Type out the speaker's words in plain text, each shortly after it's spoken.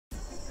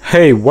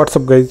Hey, what's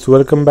up guys,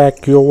 welcome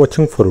back. You're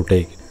watching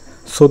Forutech.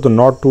 So the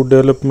Node 2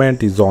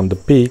 development is on the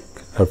peak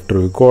after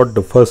we got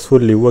the first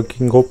fully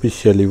working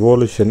official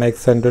Evolution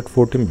X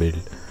 114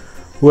 build.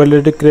 We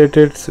already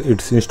created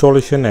its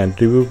installation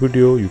and review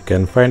video. You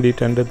can find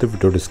it under the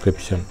video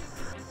description.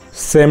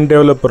 Same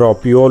developer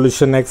of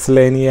Evolution X,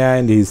 Lahania,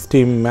 and his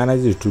team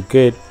managed to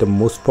get the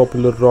most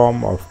popular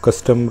ROM of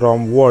custom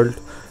ROM world,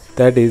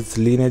 that is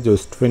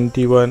LineageOS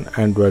 21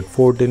 Android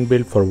 14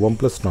 build for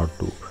OnePlus Nord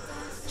 2.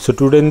 So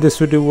today in this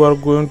video we are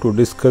going to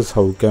discuss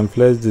how you can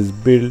flash this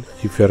build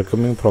if you are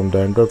coming from the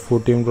Android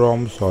 14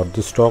 ROMs or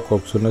the stock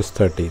OxygenOS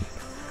 13.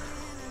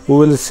 We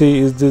will see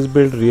is this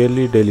build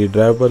really daily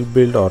drivable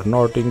build or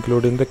not,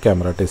 including the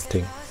camera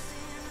testing.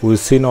 We've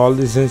seen all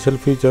the essential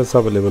features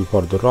available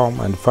for the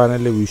ROM, and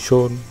finally we've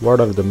shown what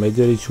are the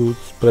major issues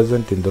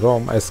present in the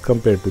ROM as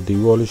compared to the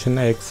Evolution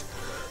X.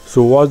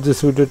 So watch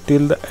this video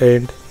till the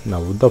end.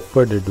 Now without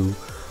further ado,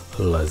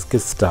 let's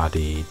get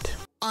started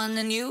on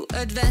a new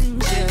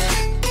adventure.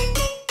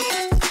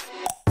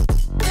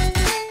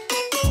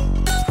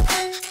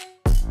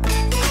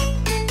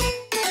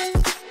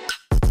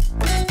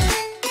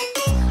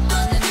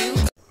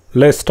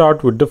 Let's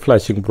start with the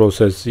flashing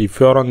process. If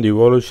you are on the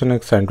Evolution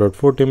X Android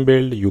 14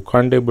 build, you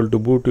can't able to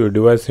boot your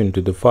device into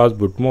the fast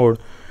boot mode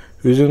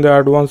using the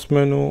advanced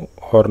menu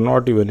or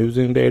not even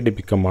using the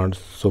ADB commands.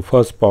 So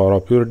first power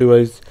up your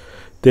device,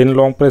 then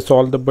long press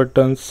all the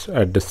buttons.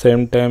 At the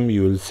same time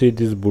you will see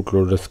this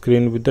bootloader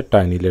screen with the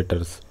tiny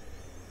letters.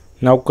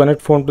 Now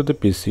connect phone to the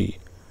PC.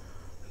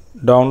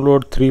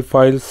 Download 3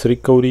 files,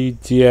 recovery,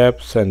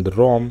 GApps and the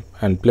ROM,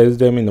 and place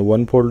them in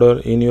one folder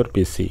in your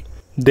PC.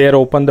 There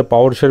open the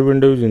PowerShell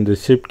window using the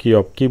shift key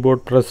of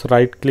keyboard, press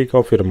right click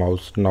of your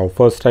mouse. Now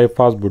first type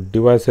fastboot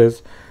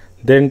devices,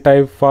 then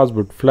type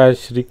fastboot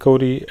flash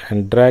recovery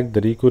and drag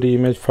the recovery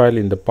image file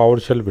in the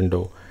PowerShell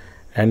window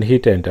and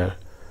hit enter.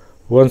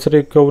 Once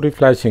recovery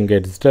flashing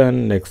gets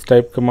done, next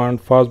type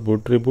command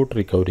fastboot reboot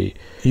recovery.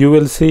 You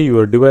will see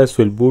your device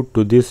will boot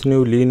to this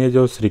new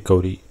LineageOS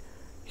recovery.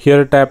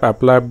 Here tap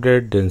apply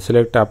update, then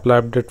select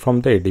apply update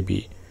from the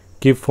ADB.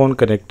 Keep phone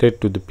connected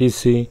to the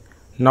PC.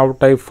 Now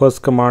type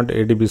first command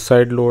ADB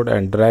sideload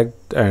and drag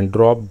and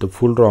drop the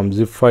full ROM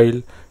zip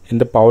file in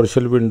the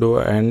PowerShell window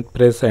and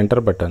press enter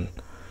button.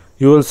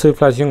 You will see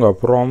flashing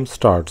of ROM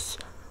starts.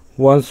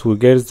 Once we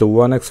get the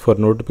 1x for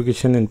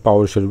notification in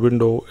PowerShell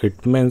window,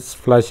 it means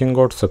flashing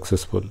got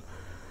successful.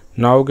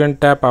 Now again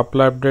tap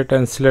apply update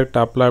and select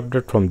apply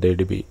update from the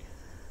ADB.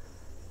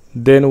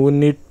 Then we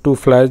need to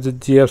flash the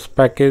GApps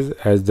package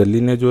as the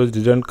LineageOS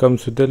didn't come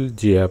with the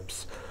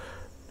GApps.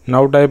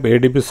 Now type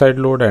ADB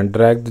sideload and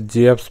drag the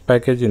GApps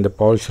package in the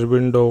PowerShell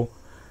window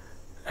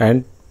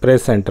and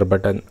press enter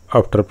button.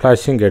 After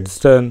flashing gets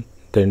done,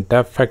 then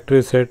tap factory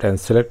reset and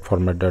select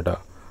format data.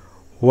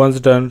 Once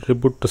done,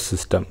 reboot the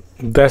system.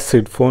 That's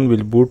it, phone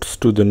will boot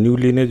to the new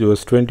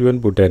LineageOS 21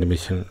 boot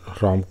animation.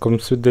 ROM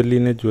comes with the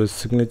LineageOS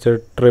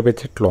signature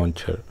Trebuchet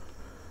launcher.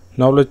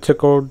 Now let's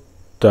check out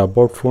the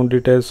about phone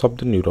details of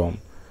the new ROM.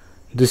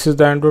 This is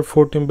the Android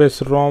 14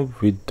 based ROM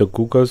with the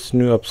Google's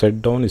new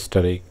upside down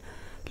Easter egg.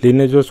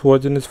 LineageOS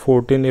version is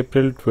 14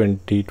 April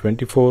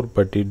 2024,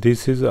 but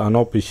this is an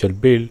unofficial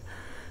build.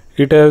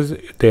 It has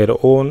their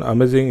own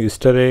amazing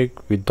Easter egg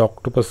with the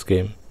Octopus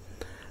game.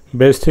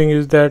 Best thing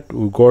is that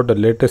we got the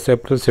latest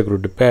April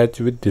security patch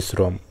with this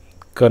ROM.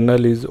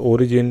 Kernel is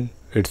Origin,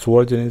 its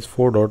version is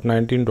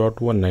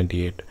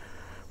 4.19.198.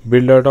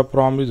 Build date of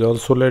ROM is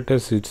also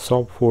latest, it's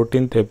of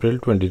 14th April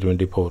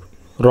 2024.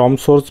 ROM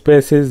source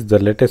base is the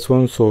latest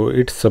one, so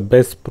it's the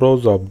best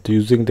pros of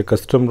using the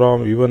custom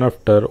ROM even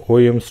after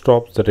OEM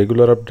stops the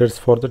regular updates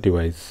for the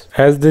device.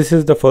 As this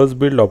is the first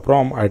build of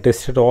ROM, I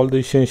tested all the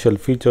essential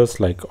features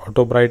like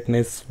auto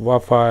brightness,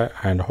 Wi-Fi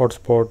and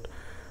hotspot,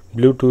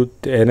 Bluetooth,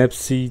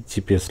 NFC,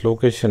 GPS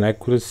location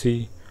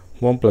accuracy,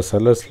 OnePlus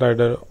alert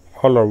slider,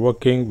 all are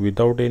working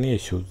without any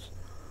issues.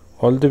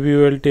 All the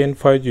VoLTE and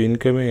 5G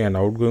incoming and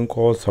outgoing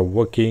calls are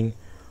working.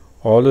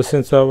 All the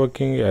sensors are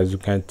working, as you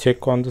can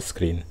check on the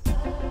screen.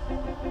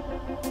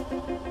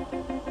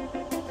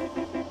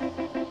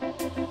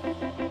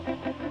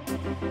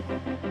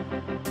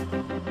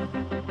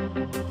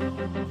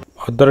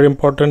 Other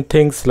important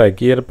things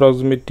like ear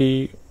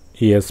proximity,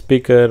 ear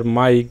speaker,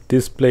 mic,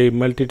 display,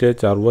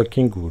 multi-touch are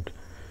working good.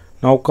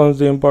 Now comes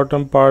the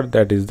important part,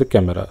 that is the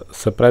camera.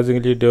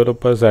 Surprisingly,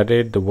 developers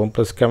added the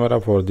OnePlus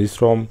camera for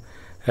this ROM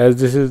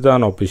as this is the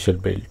unofficial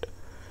build.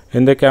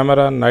 In the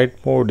camera,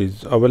 night mode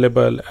is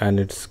available and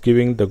it's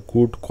giving the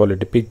good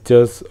quality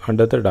pictures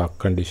under the dark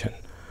condition.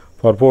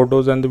 For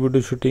photos and the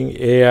video shooting,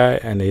 AI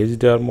and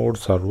HDR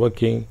modes are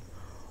working.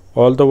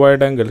 All the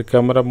wide angle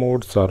camera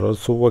modes are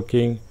also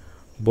working.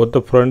 Both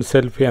the front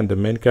selfie and the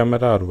main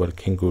camera are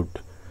working good.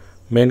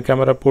 Main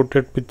camera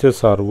portrait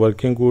pictures are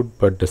working good,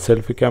 but the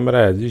selfie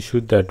camera has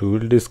issues that we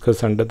will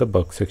discuss under the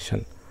bug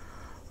section.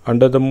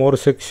 Under the more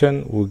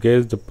section, we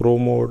get the Pro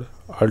mode,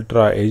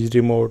 Ultra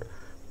HD mode,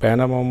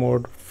 Panorama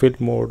mode, Film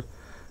mode.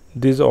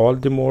 These all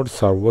the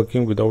modes are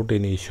working without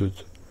any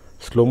issues.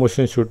 Slow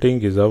motion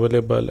shooting is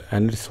available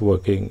and it's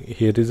working.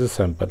 Here is a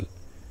sample.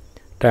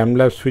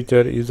 Time-lapse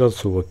feature is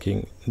also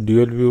working.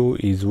 Dual view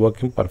is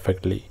working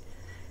perfectly.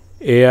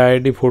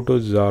 AI-ID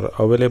photos are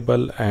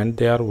available and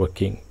they are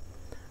working.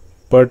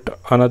 But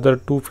another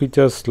two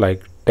features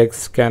like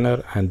text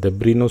scanner and the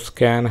Brino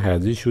scan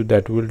has issue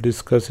that we'll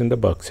discuss in the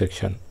bug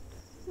section.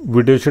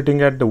 Video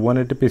shooting at the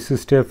 180p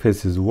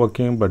 60fps is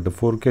working, but the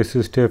 4K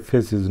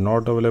 60fps is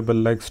not available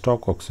like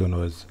stock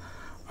OxygenOS.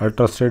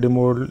 Ultra steady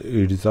mode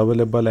is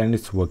available and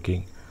it's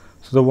working.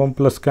 So the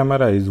OnePlus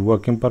camera is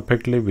working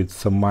perfectly with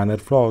some minor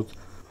flaws.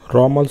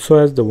 ROM also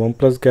has the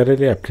OnePlus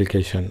Gallery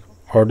application.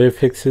 Audio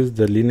effects is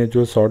the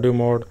LineageOS audio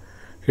mode.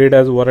 It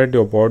has a variety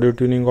of audio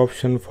tuning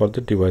options for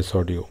the device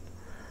audio.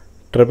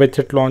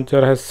 Troubleshoot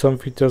launcher has some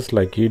features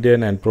like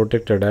hidden and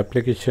protected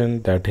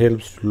application that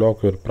helps to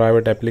lock your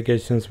private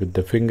applications with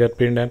the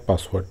fingerprint and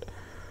password.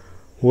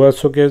 We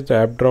also get the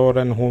app drawer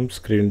and home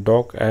screen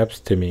dock apps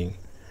theming.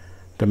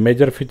 The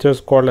major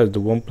features called as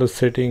the OnePlus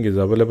setting is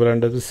available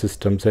under the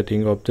system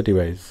setting of the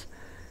device.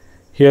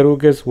 Here we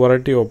get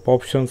variety of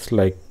options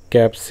like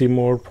cap C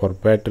mode for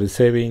battery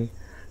saving,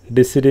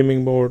 DC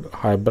dimming mode,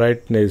 high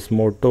brightness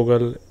mode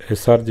toggle,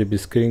 sRGB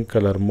screen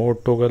color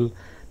mode toggle,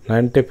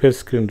 90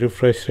 screen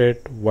refresh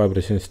rate,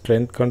 vibration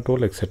strength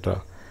control,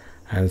 etc.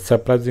 And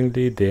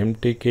surprisingly, the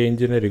MTK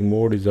engineering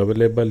mode is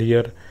available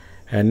here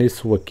and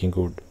is working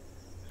good.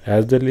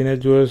 As the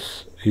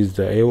LineageOS is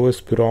the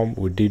AOS ROM,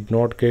 we did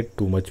not get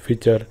too much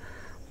feature,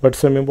 but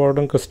some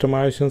important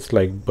customizations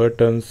like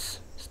buttons,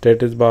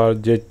 status bar,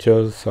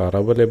 gestures are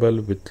available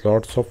with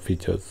lots of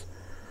features.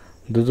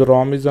 Though the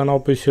ROM is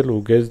unofficial,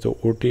 we get the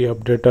OT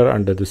updater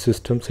under the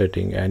system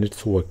setting and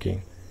it's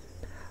working.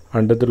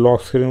 Under the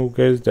lock screen, we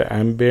get the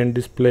ambient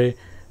display,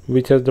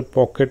 which has the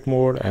pocket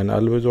mode and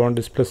always on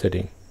display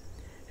setting.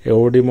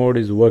 AOD mode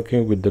is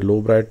working with the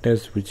low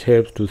brightness, which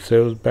helps to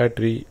save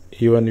battery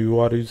even if you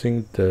are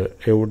using the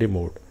AOD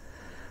mode.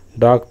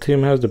 Dark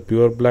theme has the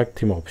pure black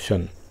theme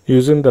option.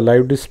 Using the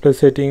live display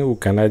setting, we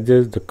can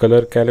adjust the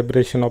color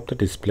calibration of the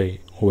display.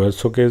 We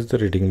also get the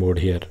reading mode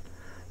here.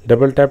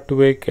 Double tap to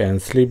wake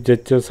and sleep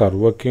gestures are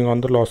working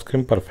on the lock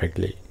screen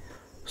perfectly.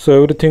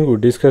 So everything we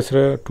discussed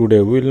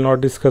today, we will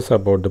not discuss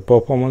about the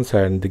performance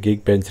and the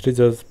Geekbench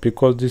results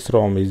because this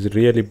ROM is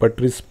really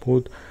buttery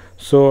smooth,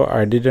 so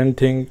I didn't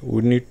think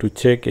we need to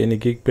check any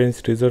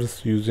Geekbench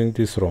results using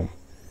this ROM.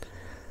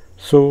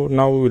 So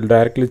now we will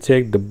directly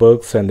check the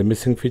bugs and the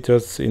missing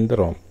features in the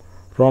ROM.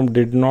 ROM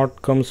did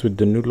not comes with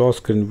the new lock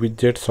screen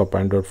widgets of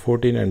Android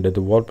 14 under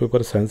the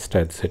wallpapers and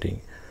style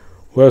setting.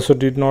 We also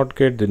did not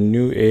get the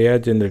new AI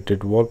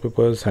generated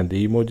wallpapers and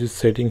the emojis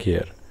setting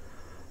here.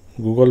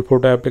 Google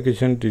Photo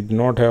application did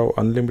not have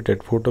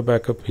unlimited photo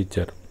backup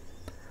feature.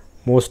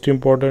 Most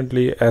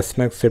importantly,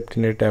 SNAC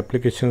saftynet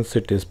application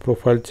status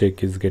profile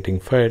check is getting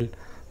failed,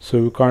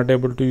 so we can't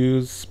able to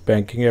use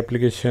banking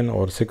application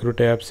or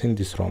security apps in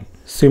this ROM.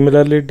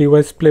 Similarly,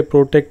 device play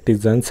protect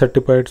is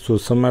uncertified, so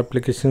some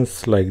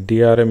applications like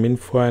DRM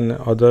info and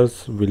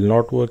others will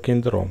not work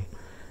in the ROM.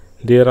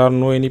 There are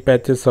no any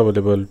patches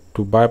available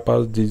to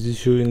bypass this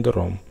issue in the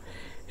ROM.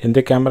 In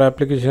the camera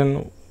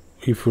application,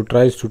 if you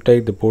tries to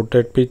take the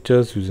portrait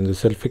pictures using the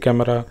selfie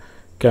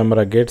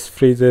camera gets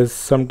freezes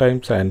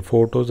sometimes and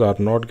photos are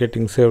not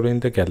getting saved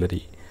in the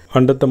gallery.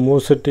 Under the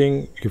mode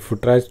setting, if you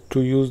tries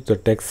to use the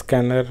text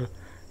scanner,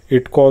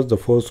 it caused the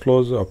first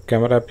close of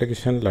camera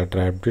application like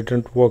drive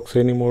didn't work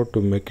anymore. To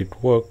make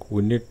it work,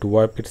 we need to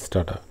wipe its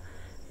data.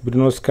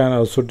 Brino scan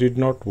also did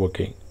not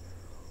working.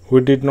 We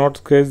did not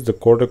sketch the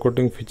code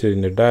recording feature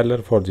in the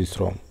dialer for this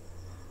ROM.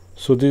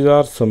 So these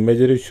are some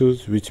major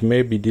issues which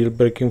may be deal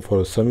breaking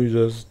for some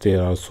users.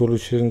 There are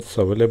solutions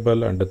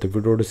available under the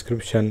video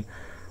description,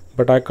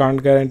 but I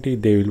can't guarantee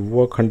they will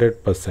work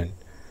 100%.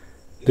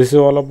 This is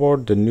all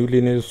about the new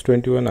LineageOS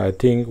 21. I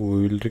think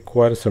we will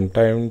require some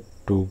time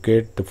to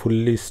get the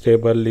fully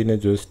stable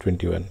LineageOS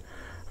 21.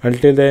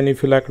 Until then,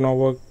 if you like my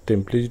work,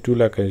 then please do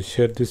like and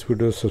share this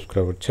video,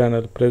 subscribe our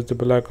channel, press the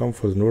bell icon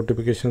for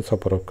notifications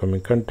of our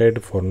upcoming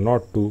content for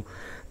not to.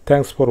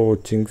 Thanks for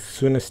watching.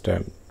 See you next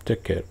time.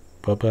 Take care.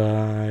 Bye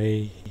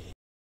bye.